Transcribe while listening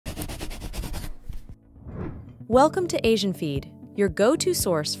Welcome to AsianFeed, your go-to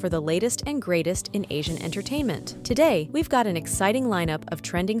source for the latest and greatest in Asian entertainment. Today, we've got an exciting lineup of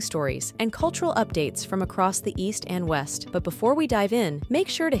trending stories and cultural updates from across the East and West. But before we dive in, make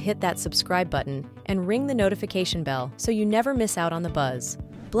sure to hit that subscribe button and ring the notification bell so you never miss out on the buzz.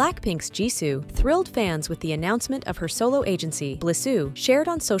 Blackpink's Jisoo thrilled fans with the announcement of her solo agency, Jisoo, shared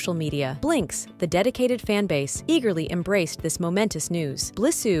on social media. Blink's, the dedicated fanbase, eagerly embraced this momentous news.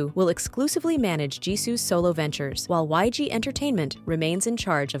 Jisoo will exclusively manage Jisoo's solo ventures, while YG Entertainment remains in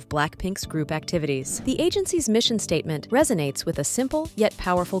charge of Blackpink's group activities. The agency's mission statement resonates with a simple yet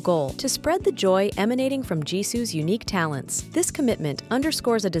powerful goal: to spread the joy emanating from Jisoo's unique talents. This commitment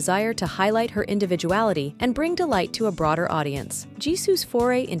underscores a desire to highlight her individuality and bring delight to a broader audience. Jisoo's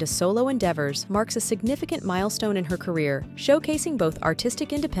foray into solo endeavors marks a significant milestone in her career, showcasing both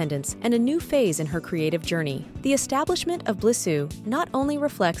artistic independence and a new phase in her creative journey. The establishment of Jisoo not only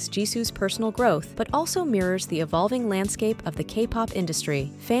reflects Jisoo's personal growth, but also mirrors the evolving landscape of the K-pop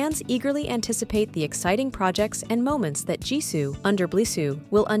industry. Fans eagerly anticipate the exciting projects and moments that Jisoo, under Jisoo,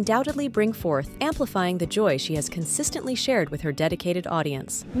 will undoubtedly bring forth, amplifying the joy she has consistently shared with her dedicated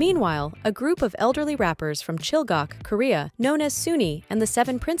audience. Meanwhile, a group of elderly rappers from Chilgok, Korea, known as Suni and the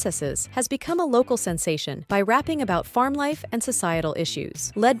Seven Princesses, has become a local sensation by rapping about farm life and societal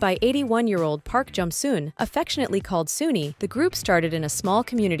issues. Led by 81-year-old Park Jum-soon, affectionately called Suni, the group started in a small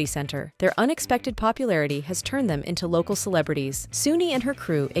community center. Their unexpected popularity has turned them into local celebrities. Suni and her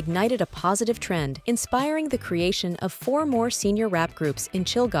crew ignited a positive trend, inspiring the creation of 4 more senior rap groups in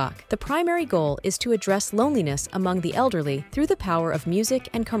Chilgok. The primary goal is to address loneliness among the elderly through the power of music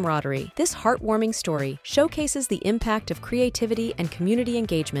and camaraderie. This heartwarming story showcases the impact of creativity and community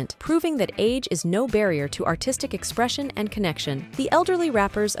engagement, proving that age is no barrier to artistic expression and connection. The elderly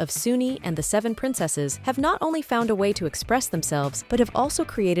rappers of Suni and the Seven Princesses have not only found a way to express themselves, but have also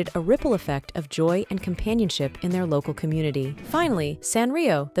created a ripple effect of joy and companionship in their local community. Finally,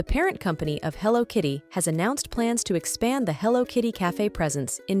 Sanrio, the parent company of Hello Kitty, has announced plans to expand the Hello Kitty Café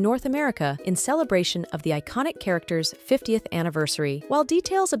presence in North America in celebration of the iconic character's 50th anniversary. While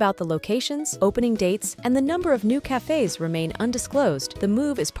details about the locations, opening dates, and the number of new cafes remain undisclosed, the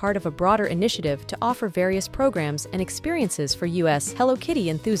move is part of a broader initiative to offer various programs and experiences for U.S. Hello Kitty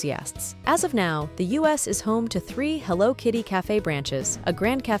enthusiasts. As of now, the U.S. is home to 3 Hello Kitty Cafe branches: a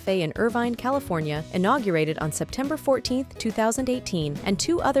Grand Cafe in Irvine, California, inaugurated on September 14, 2018, and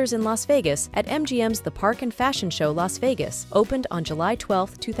 2 others in Las Vegas at MGM's The Park and Fashion Show Las Vegas, opened on July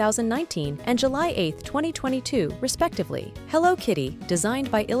 12, 2019 and July 8, 2022, respectively. Hello Kitty,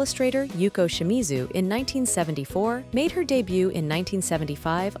 designed by illustrator Yuko Shimizu in 1974, made her debut in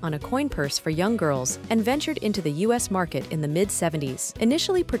 1975 on a coin purse for young girls and ventured into the U.S. market in the mid-70s.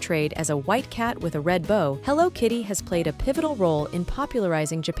 Initially portrayed as a white cat with a red bow, Hello Kitty has played a pivotal role in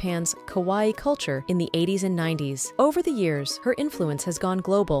popularizing Japan's kawaii culture in the 80s and 90s. Over the years, her influence has gone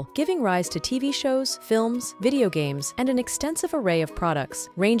global, giving rise to TV shows, films, video games, and an extensive array of products,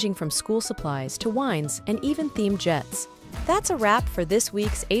 ranging from school supplies to wines and even themed jets. That's a wrap for this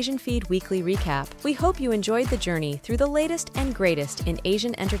week's AsianFeed Weekly Recap. We hope you enjoyed the journey through the latest and greatest in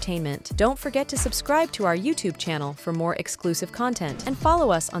Asian entertainment. Don't forget to subscribe to our YouTube channel for more exclusive content and follow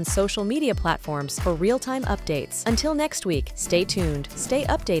us on social media platforms for real-time updates. Until next week, stay tuned, stay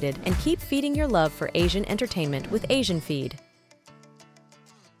updated, and keep feeding your love for Asian entertainment with AsianFeed.